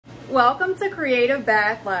Welcome to Creative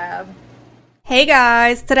Bath Lab. Hey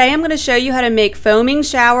guys, today I'm going to show you how to make foaming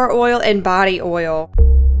shower oil and body oil.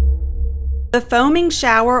 The foaming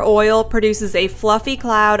shower oil produces a fluffy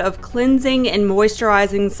cloud of cleansing and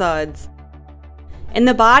moisturizing suds. And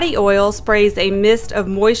the body oil sprays a mist of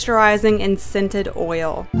moisturizing and scented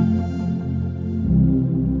oil.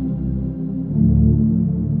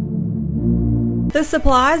 The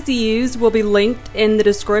supplies used will be linked in the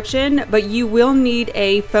description, but you will need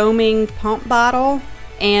a foaming pump bottle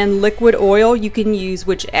and liquid oil. You can use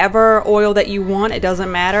whichever oil that you want, it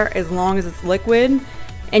doesn't matter as long as it's liquid.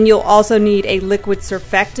 And you'll also need a liquid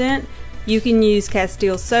surfactant. You can use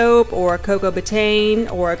Castile soap or coco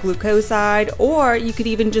betaine or a glucoside, or you could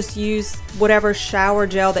even just use whatever shower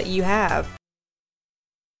gel that you have.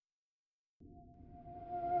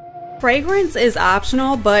 Fragrance is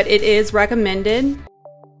optional, but it is recommended.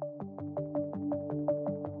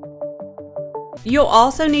 You'll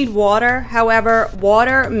also need water, however,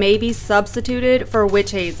 water may be substituted for witch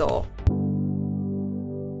hazel.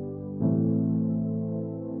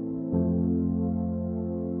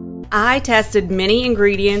 I tested many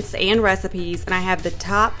ingredients and recipes, and I have the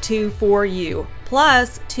top 2 for you,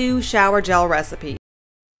 plus 2 shower gel recipes.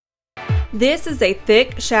 This is a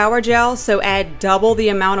thick shower gel, so add double the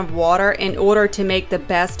amount of water in order to make the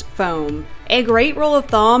best foam. A great rule of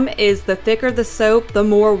thumb is the thicker the soap, the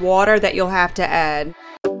more water that you'll have to add.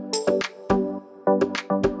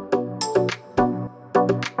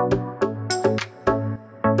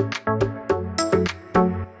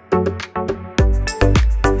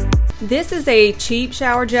 This is a cheap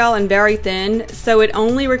shower gel and very thin, so it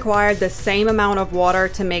only required the same amount of water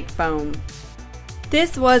to make foam.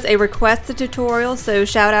 This was a requested tutorial, so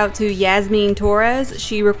shout out to Yasmin Torres.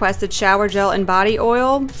 She requested shower gel and body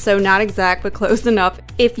oil, so not exact but close enough.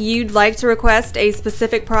 If you'd like to request a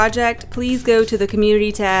specific project, please go to the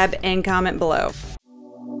community tab and comment below.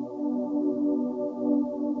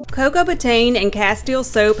 Coco betaine and Castile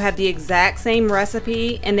soap have the exact same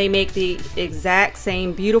recipe, and they make the exact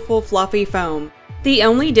same beautiful fluffy foam. The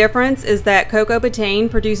only difference is that coco betaine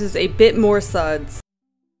produces a bit more suds.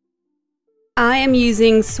 I am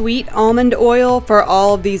using sweet almond oil for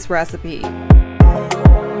all of these recipes.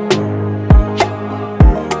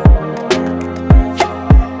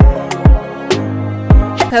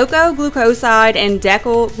 Coco glucoside and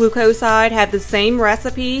decyl glucoside have the same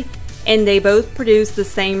recipe, and they both produce the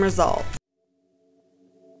same results.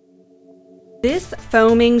 This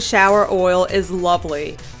foaming shower oil is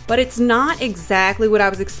lovely, but it's not exactly what I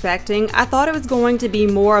was expecting. I thought it was going to be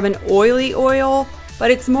more of an oily oil, but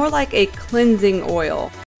it's more like a cleansing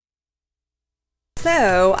oil.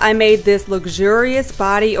 So I made this luxurious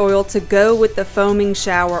body oil to go with the foaming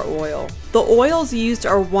shower oil. The oils used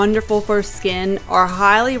are wonderful for skin, are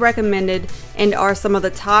highly recommended, and are some of the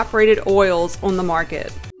top rated oils on the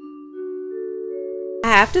market. I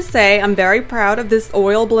have to say I'm very proud of this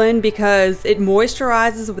oil blend because it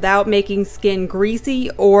moisturizes without making skin greasy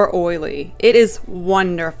or oily. It is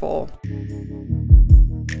wonderful.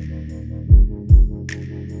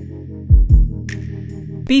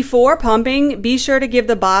 Before pumping, be sure to give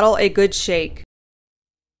the bottle a good shake.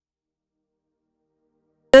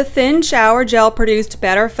 The thin shower gel produced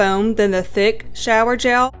better foam than the thick shower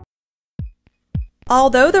gel.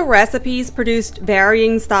 Although the recipes produced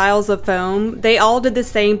varying styles of foam, they all did the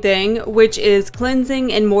same thing, which is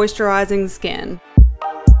cleansing and moisturizing skin.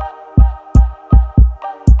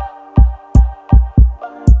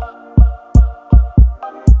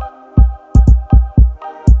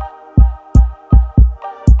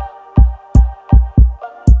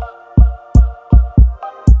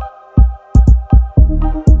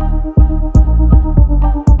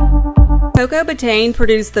 Coco betaine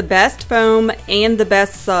produced the best foam and the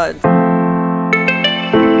best suds.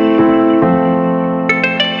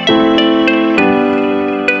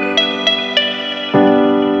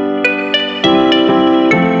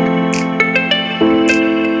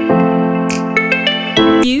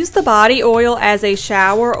 Use the body oil as a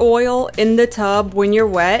shower oil in the tub when you're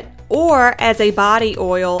wet, or as a body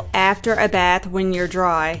oil after a bath when you're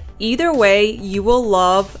dry. Either way, you will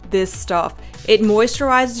love this stuff. It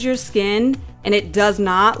moisturizes your skin and it does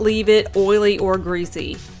not leave it oily or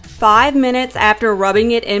greasy. 5 minutes after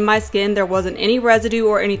rubbing it in my skin, there wasn't any residue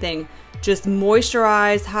or anything. Just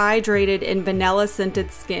moisturized, hydrated, and vanilla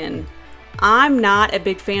scented skin. I'm not a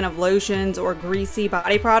big fan of lotions or greasy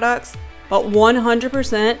body products, but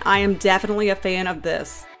 100% I am definitely a fan of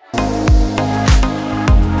this.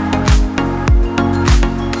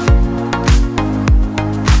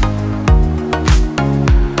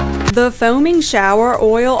 The foaming shower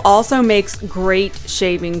oil also makes great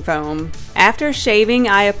shaving foam. After shaving,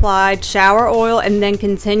 I applied shower oil and then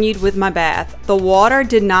continued with my bath. The water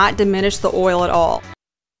did not diminish the oil at all.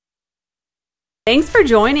 Thanks for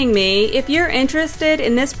joining me. If you're interested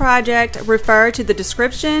in this project, refer to the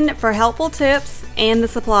description for helpful tips and the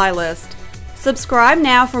supply list. Subscribe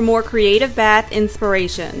now for more creative bath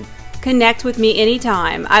inspiration. Connect with me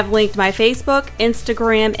anytime. I've linked my Facebook,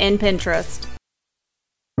 Instagram, and Pinterest.